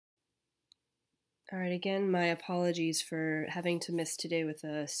All right, again, my apologies for having to miss today with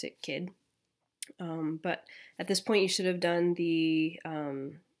a sick kid. But at this point, you should have done the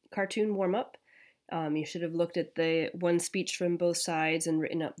cartoon warm-up. You should have looked at the one speech from both sides and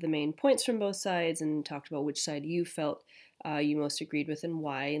written up the main points from both sides and talked about which side you felt you most agreed with and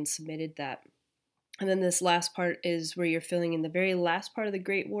why, and submitted that. And then this last part is where you're filling in the very last part of the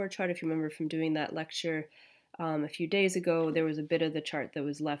Great War chart. If you remember from doing that lecture a few days ago, there was a bit of the chart that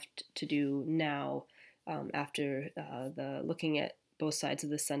was left to do now after the looking at both sides of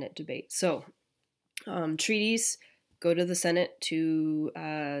the Senate debate. So treaties go to the Senate to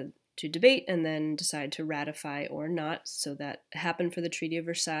debate and then decide to ratify or not. So that happened for the Treaty of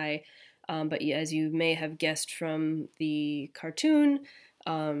Versailles. But as you may have guessed from the cartoon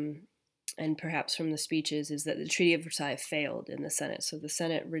and perhaps from the speeches, is that the Treaty of Versailles failed in the Senate. So the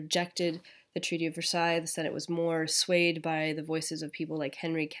Senate rejected the Treaty of Versailles. The Senate was more swayed by the voices of people like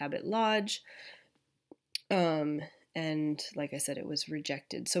Henry Cabot Lodge. And like I said, it was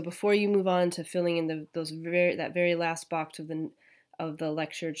rejected. So before you move on to filling in that very last box of the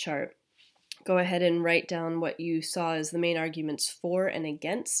lecture chart, go ahead and write down what you saw as the main arguments for and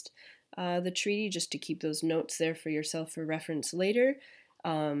against the treaty, just to keep those notes there for yourself for reference later,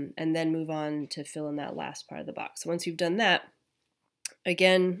 and then move on to fill in that last part of the box. So once you've done that,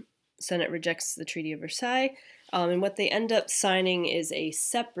 again, Senate rejects the Treaty of Versailles, and what they end up signing is a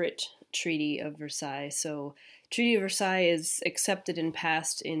separate Treaty of Versailles. So Treaty of Versailles is accepted and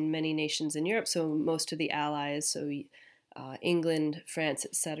passed in many nations in Europe, so most of the allies, so England, France,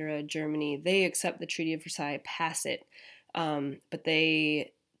 etc., Germany, they accept the Treaty of Versailles, pass it, but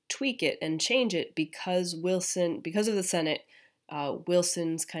they tweak it and change it because of the Senate,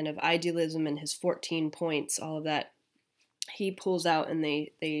 Wilson's kind of idealism and his 14 points, all of that, he pulls out and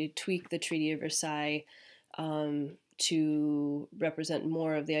they tweak the Treaty of Versailles to represent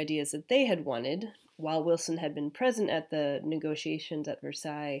more of the ideas that they had wanted. While Wilson had been present at the negotiations at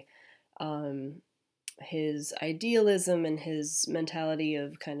Versailles, his idealism and his mentality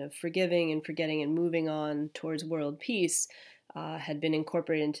of kind of forgiving and forgetting and moving on towards world peace had been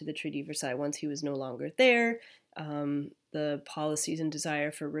incorporated into the Treaty of Versailles once he was no longer there. The policies and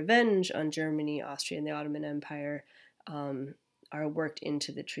desire for revenge on Germany, Austria, and the Ottoman Empire are worked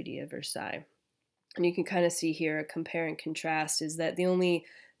into the Treaty of Versailles. And you can kind of see here a compare and contrast is that the only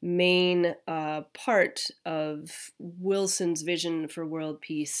main part of Wilson's vision for world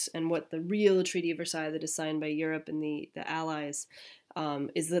peace and what the real Treaty of Versailles that is signed by Europe and the Allies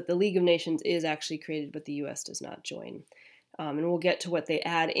is that the League of Nations is actually created, but the U.S. does not join. And we'll get to what they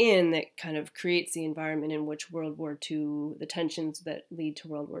add in that kind of creates the environment in which World War II, the tensions that lead to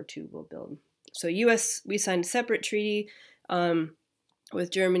World War II will build. So U.S., we signed a separate treaty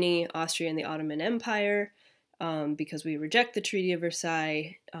with Germany, Austria, and the Ottoman Empire because we reject the Treaty of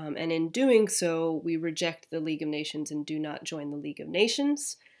Versailles, and in doing so, we reject the League of Nations and do not join the League of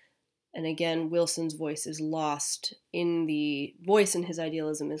Nations. And again, Wilson's voice is lost in the voice, and his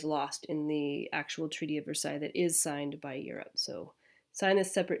idealism is lost in the actual Treaty of Versailles that is signed by Europe. So sign a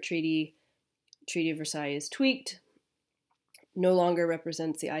separate treaty. Treaty of Versailles is tweaked, no longer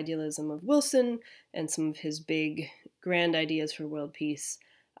represents the idealism of Wilson and some of his big grand ideas for world peace,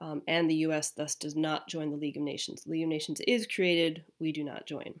 and the U.S. thus does not join the League of Nations. The League of Nations is created, we do not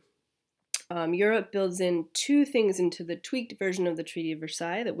join. Europe builds in two things into the tweaked version of the Treaty of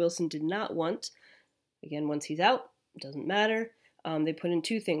Versailles that Wilson did not want. Again, once he's out, it doesn't matter. They put in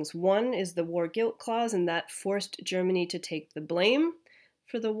two things. One is the war guilt clause, and that forced Germany to take the blame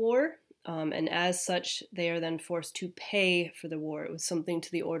for the war. And as such, they are then forced to pay for the war. It was something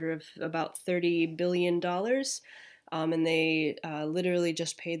to the order of about $30 billion. And they literally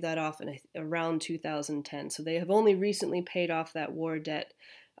just paid that off in around 2010. So they have only recently paid off that war debt.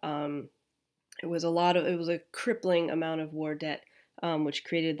 It was a crippling amount of war debt, which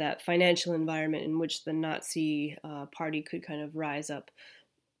created that financial environment in which the Nazi party could kind of rise up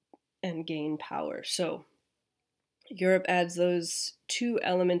and gain power. So Europe adds those two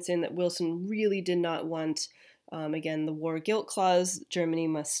elements in that Wilson really did not want. Again, the war guilt clause, Germany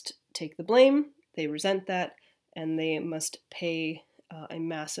must take the blame. They resent that, and they must pay a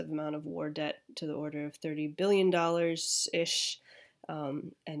massive amount of war debt to the order of $30 billion-ish,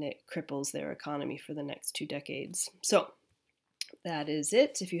 and it cripples their economy for the next 2 decades. So that is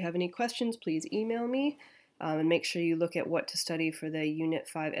it. If you have any questions, please email me, and make sure you look at what to study for the Unit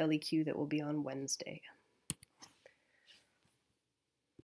 5 LEQ that will be on Wednesday.